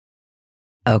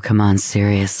Oh, come on,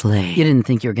 seriously. You didn't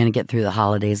think you were going to get through the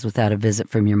holidays without a visit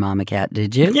from your mama cat,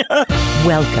 did you?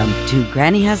 Welcome to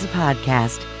Granny Has a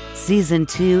Podcast, Season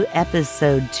 2,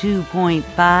 Episode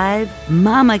 2.5,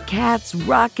 MamaCat's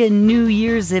Rockin' New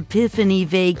Year's Epiphany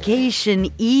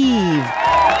Vacation Eve.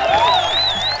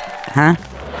 Huh?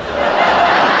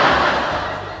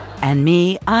 And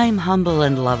me, I'm humble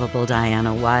and lovable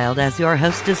Diana Wilde as your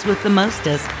hostess with the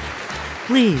mostest.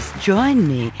 Please join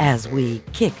me as we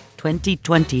kick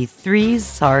 2023's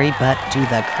sorry butt to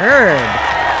the curb.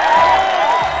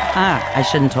 I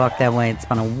shouldn't talk that way. It's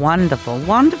been a wonderful,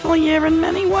 wonderful year in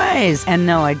many ways. And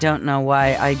no, I don't know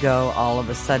why I go all of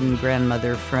a sudden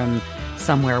grandmother from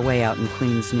somewhere way out in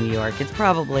Queens, New York. It's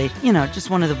probably, just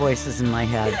one of the voices in my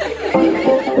head.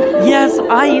 Yes,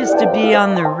 I used to be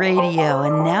on the radio,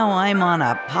 and now I'm on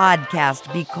a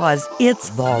podcast because it's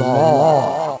the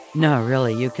law. No,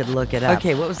 really, you could look it up.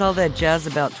 Okay, what was all that jazz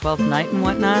about 12th night and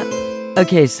whatnot?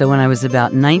 Okay, so when I was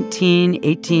about 19,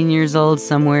 18 years old,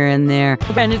 somewhere in there,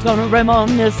 Granny's gonna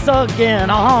reminisce again.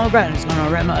 Oh, Granny's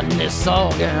gonna reminisce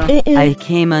again. I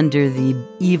came under the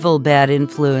evil, bad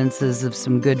influences of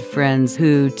some good friends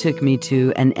who took me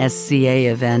to an SCA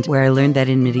event where I learned that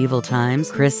in medieval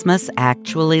times, Christmas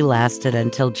actually lasted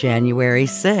until January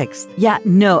 6th. Yeah,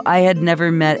 no, I had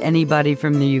never met anybody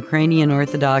from the Ukrainian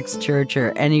Orthodox Church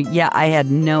or I had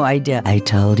no idea. I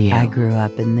told you, I grew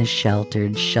up in the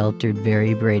sheltered,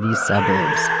 very Brady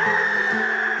suburbs.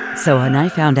 So when I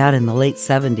found out in the late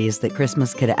 70s that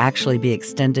Christmas could actually be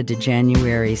extended to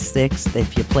January 6th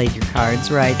if you played your cards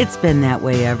right, it's been that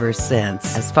way ever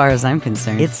since. As far as I'm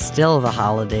concerned, it's still the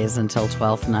holidays until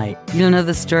 12th night. You don't know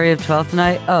the story of 12th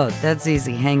night? Oh, that's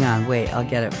easy. Hang on. Wait, I'll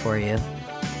get it for you.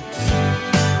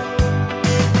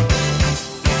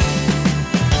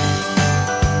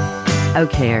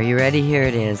 Okay, are you ready? Here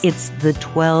it is. It's the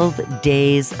 12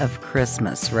 Days of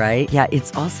Christmas, right? Yeah,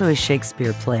 it's also a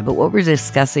Shakespeare play, but what we're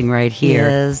discussing right here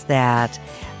is that,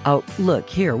 oh, look,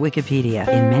 here, Wikipedia.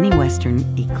 In many Western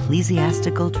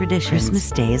ecclesiastical traditions, Christmas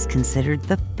Day is considered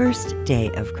the first day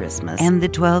of Christmas, and the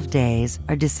 12 days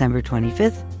are December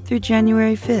 25th through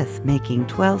January 5th, making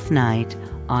 12th night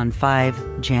on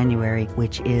 5 January,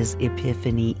 which is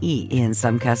Epiphany Eve. In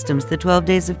some customs, the 12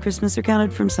 days of Christmas are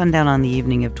counted from sundown on the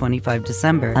evening of 25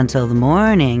 December until the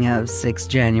morning of 6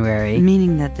 January,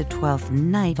 meaning that the 12th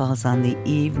night falls on the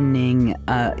evening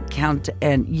count,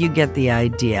 and you get the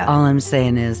idea. All I'm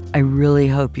saying is, I really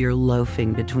hope you're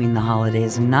loafing between the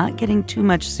holidays and not getting too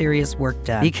much serious work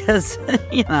done, because,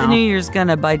 the New Year's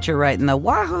gonna bite you right in the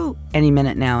wahoo any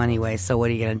minute now anyway, so what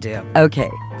are you gonna do? Okay,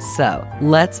 so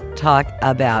let's talk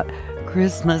about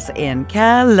Christmas in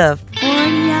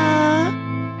California.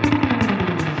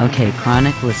 Okay,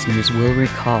 chronic listeners will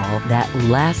recall that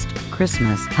last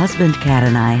Christmas, husband Cat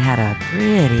and I had a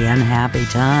pretty unhappy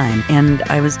time. And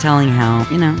I was telling how,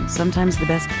 sometimes the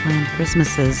best planned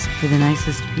Christmases for the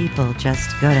nicest people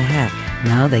just go to heck.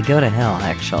 No, they go to hell,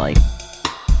 actually.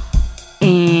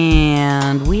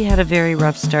 And we had a very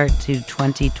rough start to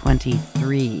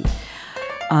 2023.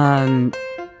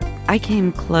 I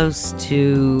came close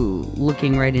to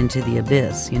looking right into the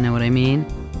abyss, you know what I mean?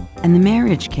 And the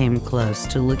marriage came close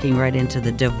to looking right into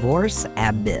the divorce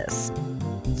abyss.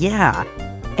 Yeah,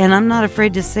 and I'm not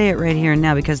afraid to say it right here and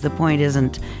now, because the point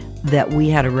isn't that we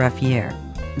had a rough year.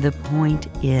 The point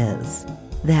is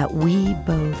that we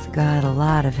both got a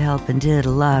lot of help and did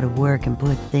a lot of work and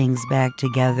put things back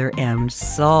together and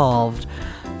solved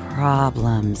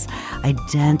problems,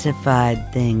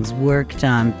 identified things, worked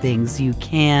on things. You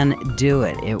can do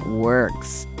it. It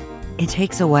works. It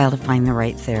takes a while to find the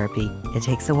right therapy. It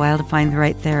takes a while to find the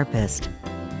right therapist.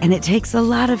 And it takes a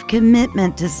lot of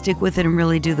commitment to stick with it and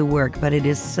really do the work, but it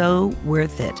is so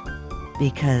worth it,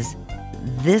 because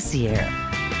this year,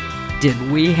 did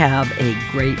we have a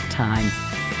great time.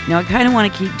 Now, I kind of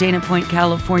want to keep Dana Point,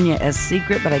 California as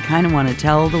secret, but I kind of want to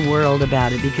tell the world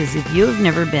about it, because if you have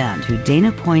never been to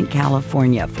Dana Point,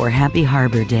 California for Happy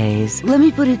Harbor Days, let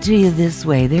me put it to you this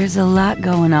way. There's a lot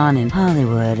going on in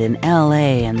Hollywood and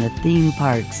LA and the theme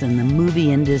parks and the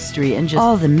movie industry and just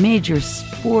all the major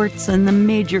sports and the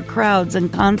major crowds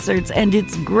and concerts, and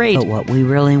it's great. But what we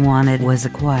really wanted was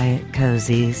a quiet,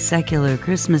 cozy, secular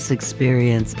Christmas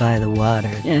experience by the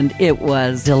water, and it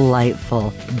was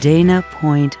delightful. Dana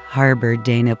Point Harbor,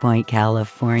 Dana Point,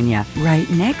 California, right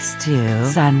next to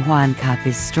San Juan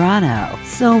Capistrano.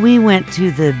 So we went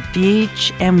to the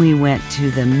beach, and we went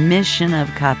to the Mission of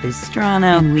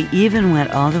Capistrano, and we even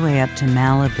went all the way up to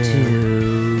Malibu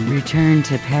to return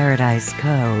to Paradise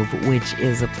Cove, which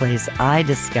is a place I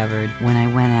discovered when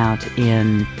I went out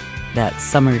in that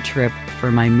summer trip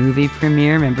for my movie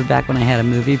premiere. Remember back when I had a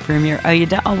movie premiere? Oh, you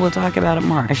don't? Oh, we'll talk about it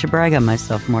more. I should brag on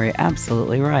myself more. You're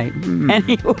absolutely right.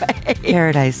 Anyway,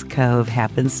 Paradise Cove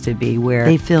happens to be where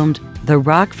they filmed The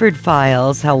Rockford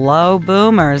Files. Hello,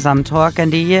 boomers. I'm talking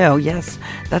to you. Yes,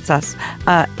 that's us.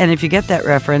 And if you get that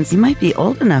reference, you might be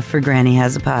old enough for Granny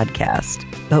Has a Podcast.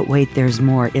 But wait, there's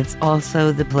more. It's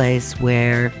also the place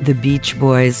where the Beach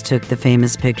Boys took the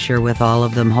famous picture with all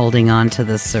of them holding on to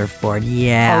the surfboard.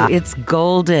 Yeah. Oh, it's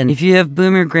golden. If you have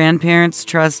boomer grandparents,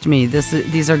 trust me,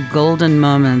 these are golden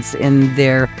moments in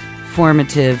their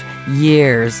formative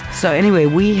years. So anyway,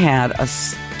 we had a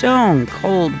stone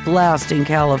cold blast in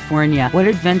California. What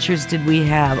adventures did we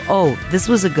have? Oh, this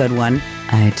was a good one.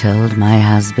 I told my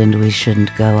husband we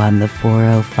shouldn't go on the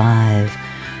 405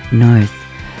 north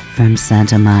from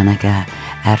Santa Monica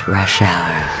at rush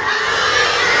hour.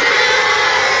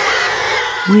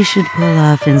 We should pull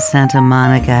off in Santa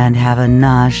Monica and have a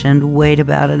nosh and wait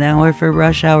about an hour for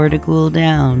rush hour to cool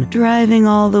down. Driving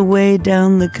all the way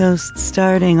down the coast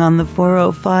starting on the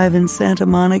 405 in Santa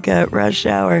Monica at rush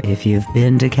hour. If you've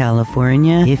been to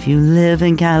California, if you live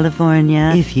in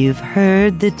California, if you've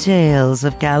heard the tales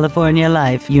of California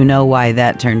life, you know why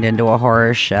that turned into a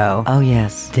horror show. Oh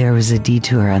yes, there was a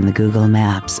detour on the Google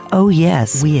Maps. Oh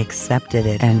yes, we accepted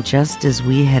it. And just as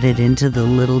we headed into the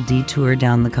little detour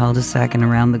down the cul-de-sac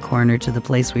and around the corner to the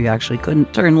place where you actually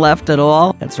couldn't turn left at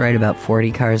all. That's right, about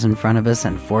 40 cars in front of us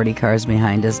and 40 cars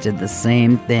behind us did the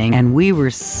same thing. And we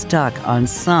were stuck on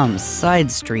some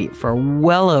side street for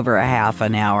well over a half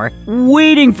an hour,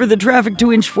 waiting for the traffic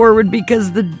to inch forward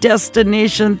because the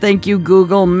destination, thank you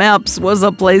Google Maps, was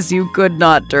a place you could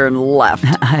not turn left.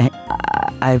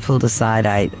 I pulled aside.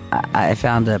 I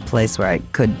found a place where I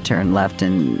could turn left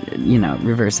and,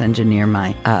 reverse engineer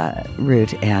my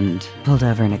route and pulled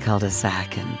over in a cul-de-sac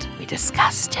and we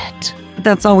discussed it. But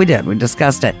that's all we did. We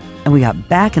discussed it. And we got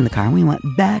back in the car and we went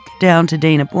back down to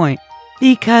Dana Point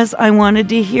because I wanted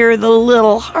to hear the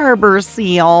little harbor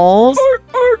seals.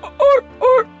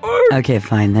 Okay,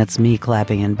 fine. That's me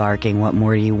clapping and barking. What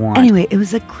more do you want? Anyway, it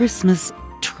was a Christmas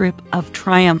trip of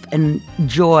triumph and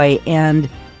joy and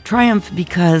triumph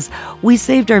because we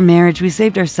saved our marriage, we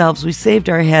saved ourselves, we saved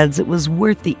our heads. It was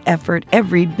worth the effort,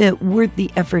 every bit worth the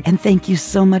effort. And thank you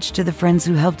so much to the friends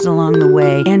who helped along the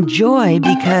way. And joy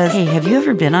because, hey, have you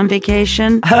ever been on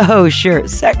vacation? Oh, sure,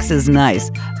 sex is nice,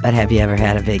 but have you ever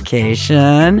had a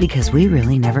vacation? Because we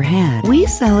really never had. We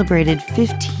celebrated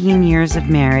 15 years of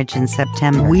marriage in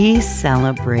September. We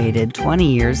celebrated 20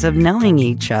 years of knowing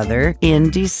each other in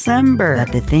December.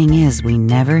 But the thing is, we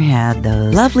never had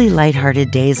those lovely,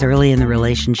 lighthearted days early in the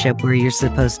relationship where you're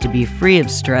supposed to be free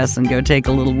of stress and go take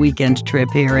a little weekend trip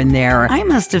here and there. I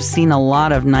must have seen a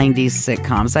lot of 90s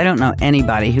sitcoms. I don't know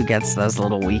anybody who gets those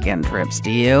little weekend trips,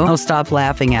 do you? Oh, stop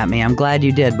laughing at me. I'm glad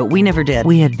you did, but we never did.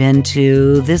 We had been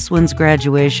to this one's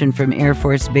graduation from Air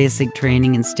Force basic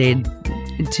training and stayed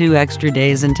 2 extra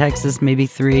days in Texas, maybe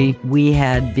 3. We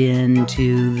had been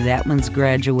to that one's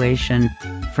graduation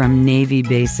from Navy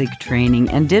basic training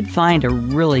and did find a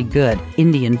really good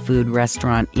Indian food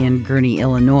restaurant in Gurnee,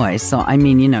 Illinois. So, I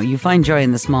mean, you find joy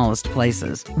in the smallest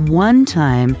places. One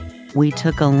time, we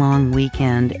took a long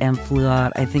weekend and flew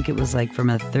out, I think it was like from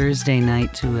a Thursday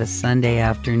night to a Sunday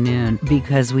afternoon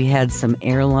because we had some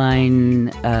airline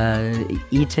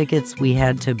e-tickets we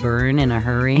had to burn in a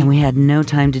hurry and we had no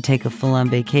time to take a full-on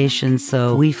vacation,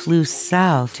 so we flew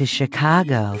south to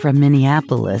Chicago from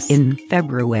Minneapolis in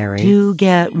February to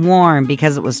get warm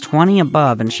because it was 20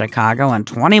 above in Chicago and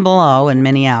 20 below in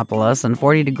Minneapolis and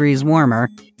 40 degrees warmer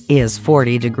is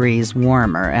 40 degrees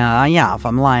warmer. Yeah, if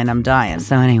I'm lying, I'm dying.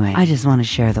 So anyway, I just want to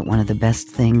share that one of the best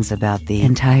things about the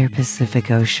entire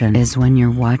Pacific Ocean is when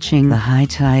you're watching the high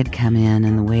tide come in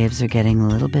and the waves are getting a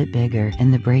little bit bigger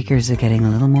and the breakers are getting a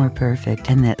little more perfect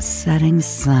and that setting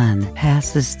sun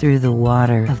passes through the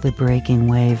water of the breaking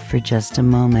wave for just a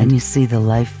moment and you see the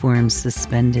life forms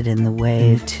suspended in the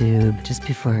wave tube just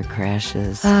before it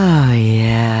crashes. Oh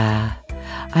yeah.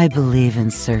 I believe in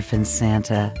Surfin'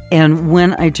 Santa. And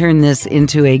when I turn this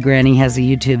into a Granny Has a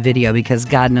YouTube video, because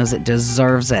God knows it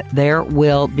deserves it, there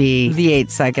will be the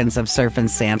 8 seconds of Surfin'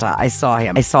 Santa. I saw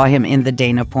him in the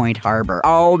Dana Point Harbor.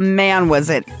 Oh man, was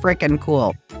it frickin'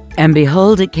 cool. And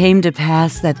behold, it came to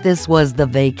pass that this was the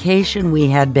vacation we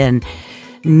had been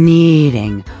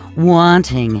needing,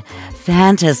 wanting,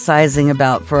 fantasizing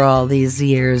about for all these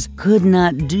years. Could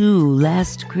not do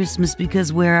last Christmas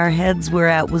because where our heads were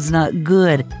at was not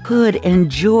good. Could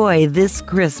enjoy this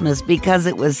Christmas because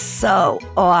it was so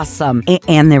awesome.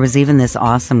 And there was even this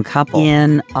awesome couple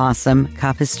in awesome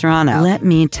Capistrano. Let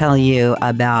me tell you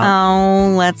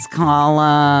about, let's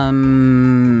call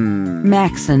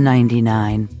Max and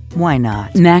 99. Why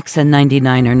not? Max and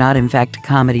 99 are not, in fact,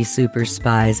 comedy super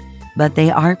spies, but they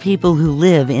are people who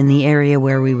live in the area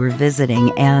where we were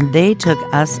visiting, and they took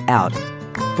us out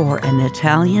for an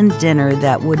Italian dinner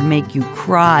that would make you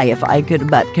cry if I could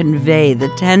but convey the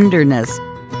tenderness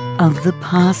of the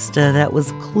pasta that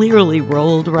was clearly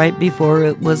rolled right before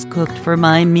it was cooked for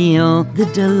my meal, the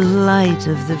delight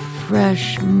of the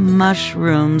fresh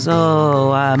mushrooms.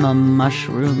 Oh, I'm a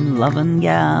mushroom-loving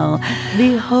gal.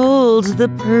 Behold the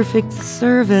perfect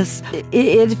service.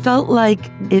 It felt like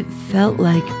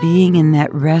being in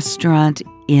that restaurant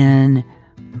in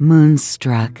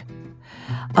Moonstruck.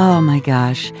 Oh my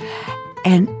gosh.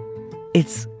 And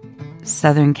it's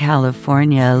Southern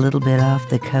California, a little bit off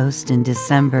the coast in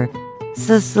December.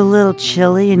 So it's a little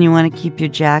chilly and you want to keep your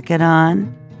jacket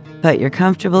on, but you're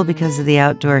comfortable because of the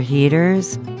outdoor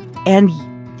heaters. And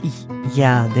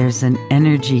yeah, there's an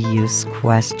energy use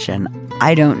question.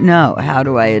 I don't know. How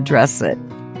do I address it?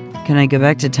 Can I go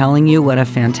back to telling you what a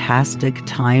fantastic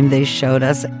time they showed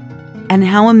us? And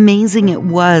how amazing it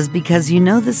was, because the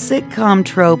sitcom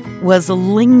trope was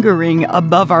lingering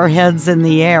above our heads in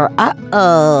the air.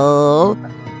 Uh-oh.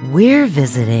 We're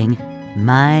visiting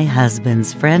my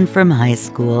husband's friend from high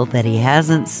school that he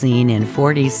hasn't seen in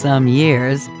 40-some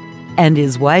years, and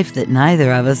his wife that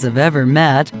neither of us have ever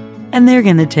met, and they're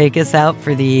going to take us out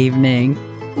for the evening.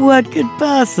 What could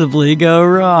possibly go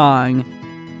wrong?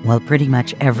 Well, pretty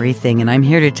much everything, and I'm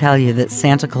here to tell you that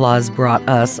Santa Claus brought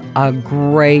us a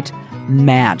great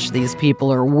match. These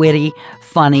people are witty,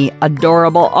 funny,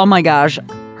 adorable. Oh my gosh,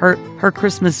 her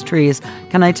Christmas trees.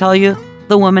 Can I tell you,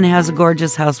 the woman has a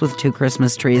gorgeous house with 2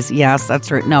 Christmas trees. Yes, that's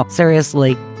right. No,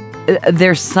 seriously,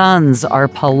 their sons are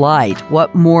polite.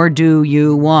 What more do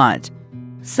you want?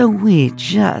 So we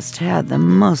just had the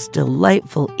most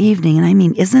delightful evening, and I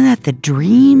mean, isn't that the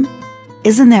dream?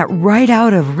 Isn't that right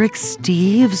out of Rick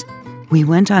Steves? We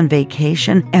went on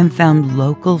vacation and found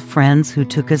local friends who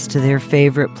took us to their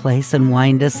favorite place and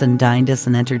wined us and dined us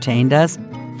and entertained us.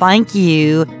 Thank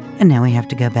you. And now we have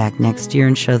to go back next year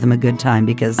and show them a good time,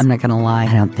 because I'm not going to lie,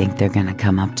 I don't think they're going to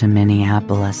come up to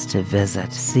Minneapolis to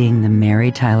visit. Seeing the Mary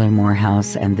Tyler Moore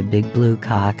House and the Big Blue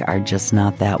Cock are just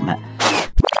not that much.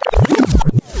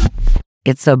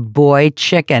 It's a boy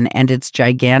chicken, and it's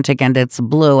gigantic, and it's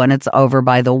blue, and it's over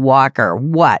by the Walker.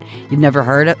 What? You've never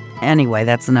heard it? Anyway,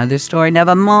 that's another story.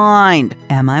 Never mind.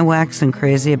 Am I waxing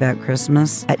crazy about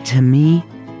Christmas? To me,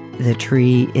 the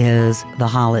tree is the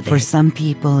holiday. For some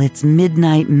people, it's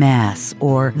midnight mass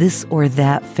or this or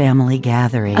that family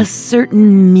gathering. A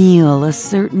certain meal, a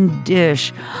certain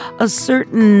dish, a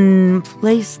certain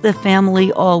place the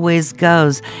family always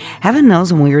goes. Heaven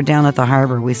knows, when we were down at the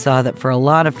harbor, we saw that for a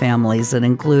lot of families, it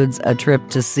includes a trip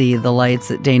to see the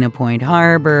lights at Dana Point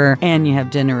Harbor, and you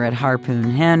have dinner at Harpoon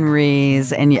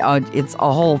Henry's, and it's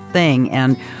a whole thing,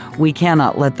 and we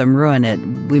cannot let them ruin it.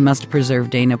 We must preserve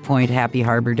Dana Point Happy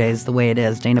Harbor Days the way it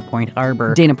is. Dana Point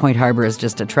Harbor. Dana Point Harbor is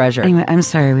just a treasure. Anyway, I'm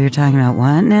sorry, we were talking about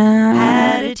what now?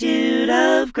 Attitude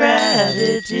of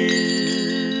gratitude.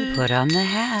 Put on the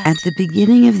hat. At the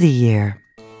beginning of the year,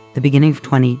 the beginning of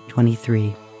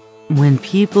 2023, when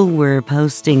people were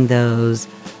posting those,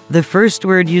 the first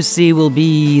word you see will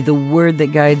be the word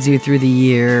that guides you through the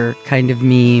year kind of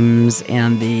memes,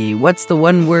 and the what's the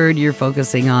one word you're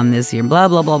focusing on this year, blah,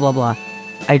 blah, blah, blah, blah.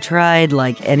 I tried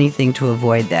like anything to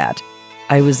avoid that.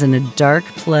 I was in a dark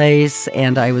place,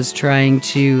 and I was trying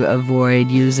to avoid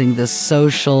using the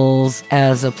socials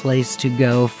as a place to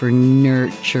go for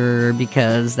nurture,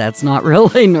 because that's not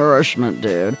really nourishment,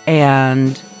 dude.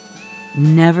 And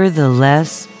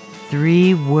nevertheless,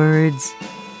 3 words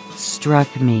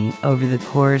struck me over the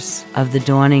course of the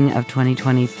dawning of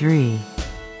 2023.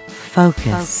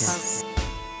 Focus,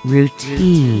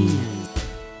 routine,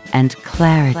 and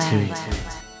clarity.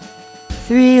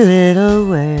 3 little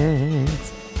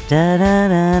words,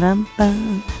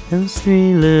 da-da-da-dum-bum, those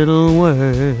 3 little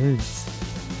words.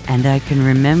 And I can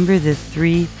remember the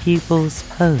 3 people's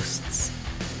posts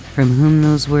from whom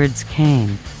those words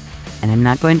came. And I'm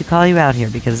not going to call you out here,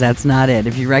 because that's not it.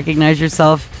 If you recognize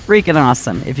yourself, freaking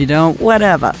awesome. If you don't,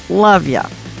 whatever. Love ya.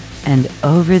 And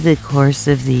over the course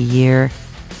of the year,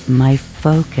 my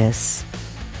focus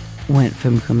went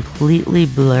from completely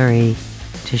blurry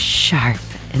to sharp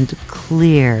and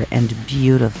clear and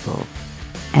beautiful.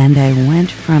 And I went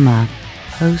from a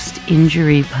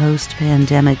post-injury,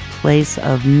 post-pandemic place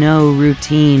of no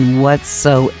routine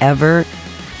whatsoever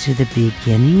to the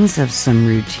beginnings of some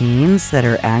routines that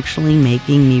are actually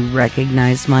making me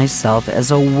recognize myself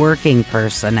as a working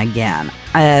person again.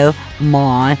 Oh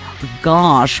my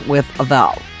gosh, with the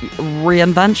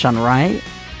reinvention, right?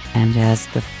 And as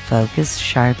the focus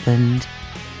sharpened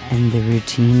And the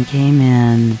routine came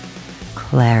in.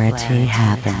 Clarity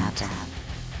happened.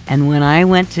 And when I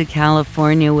went to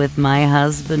California with my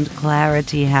husband,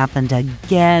 clarity happened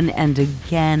again and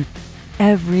again.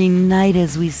 Every night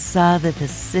as we saw the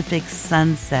Pacific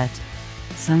sunset.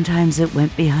 Sometimes it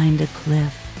went behind a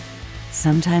cliff.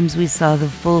 Sometimes we saw the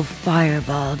full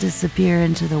fireball disappear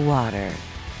into the water.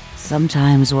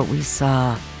 Sometimes what we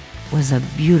saw was a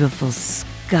beautiful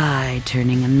sky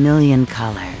turning a million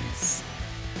colors.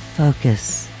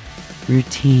 Focus,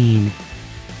 routine,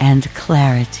 and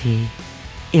clarity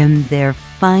in their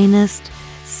finest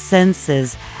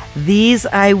senses. These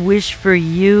I wish for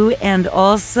you, and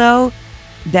also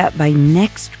that by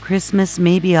next Christmas,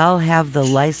 maybe I'll have the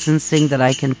licensing that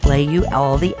I can play you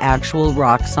all the actual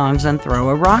rock songs and throw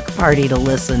a rock party to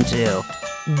listen to.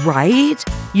 Right?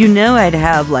 You know I'd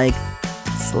have like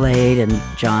Slade and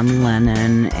John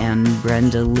Lennon and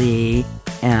Brenda Lee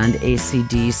and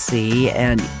AC/DC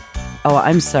and... Oh,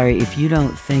 I'm sorry if you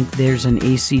don't think there's an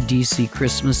AC/DC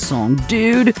Christmas song.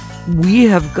 Dude, we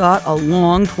have got a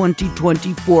long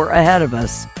 2024 ahead of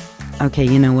us. Okay,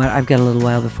 you know what? I've got a little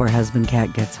while before Husband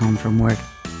Cat gets home from work.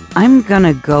 I'm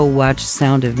gonna go watch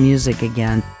Sound of Music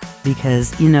again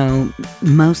because, you know,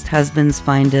 most husbands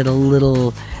find it a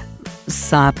little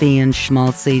soppy and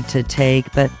schmaltzy to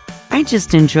take, but I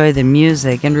just enjoy the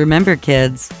music. And remember,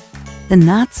 kids, the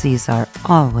Nazis are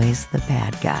always the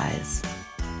bad guys.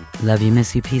 Love you,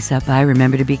 miss you, peace out, bye.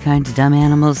 Remember to be kind to dumb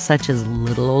animals such as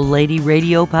little old lady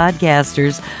radio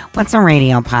podcasters. What's a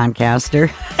radio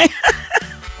podcaster?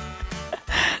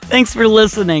 Thanks for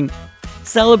listening.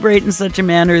 Celebrate in such a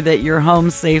manner that you're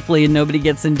home safely and nobody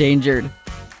gets endangered.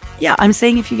 Yeah, I'm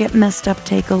saying if you get messed up,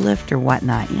 take a lift or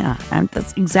whatnot. Yeah,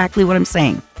 that's exactly what I'm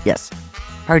saying. Yes.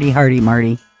 Party hardy,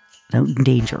 Marty. Don't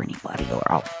endanger anybody or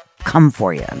I'll come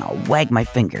for you and I'll wag my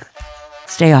finger.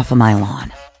 Stay off of my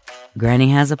lawn. Granny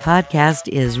Has a Podcast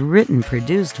is written,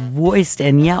 produced, voiced,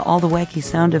 and yeah, all the wacky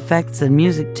sound effects and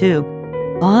music too.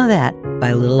 All of that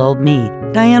by little old me,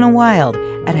 Diana Wild,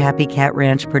 at Happy Cat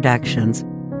Ranch Productions.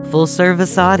 Full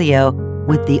service audio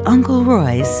with the Uncle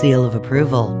Roy's seal of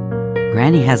approval.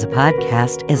 Granny Has a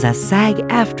Podcast is a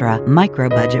SAG-AFTRA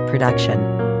micro-budget production.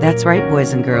 That's right,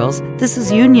 boys and girls, this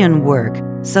is union work.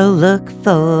 So look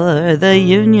for the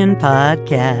Union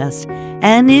Podcast.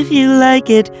 And if you like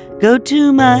it, go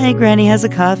to my Granny Has a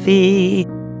Coffee.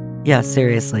 Yeah,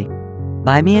 seriously.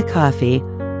 Buy me a coffee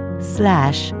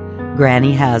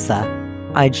 /Granny Has a.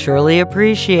 I'd surely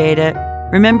appreciate it.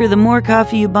 Remember, the more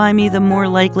coffee you buy me, the more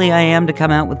likely I am to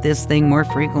come out with this thing more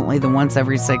frequently than once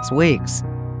every 6 weeks.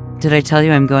 Did I tell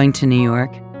you I'm going to New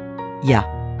York? Yeah,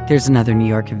 there's another New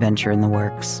York adventure in the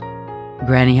works.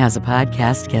 Granny Has a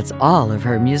Podcast gets all of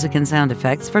her music and sound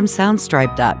effects from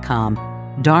Soundstripe.com.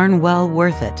 Darn well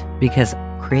worth it, because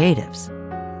creatives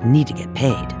need to get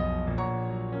paid.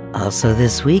 Also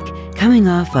this week, coming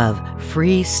off of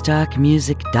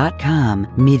freestockmusic.com,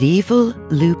 Medieval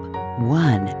Loop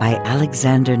 1 by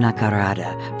Alexander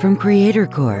Nakarada from Creator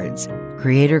Chords,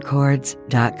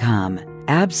 creatorchords.com.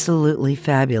 Absolutely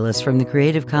fabulous from the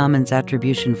Creative Commons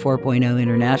Attribution 4.0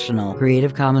 International,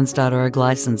 creativecommons.org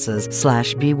licenses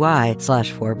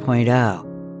 /BY/4.0.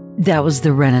 That was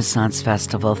the Renaissance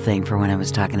Festival thing for when I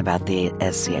was talking about the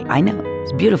SCA. I know,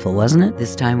 it's beautiful, wasn't it?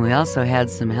 This time we also had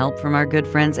some help from our good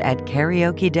friends at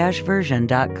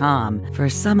karaoke-version.com for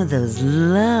some of those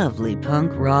lovely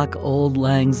punk rock old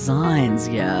lang synes,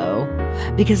 yo.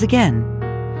 Because again,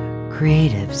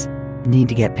 creatives need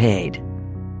to get paid.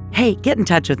 Hey, get in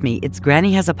touch with me. It's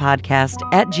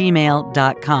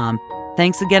grannyhasapodcast@gmail.com.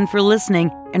 Thanks again for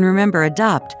listening. And remember,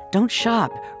 adopt, don't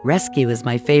shop. Rescue is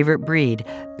my favorite breed.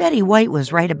 Betty White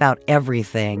was right about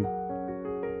everything.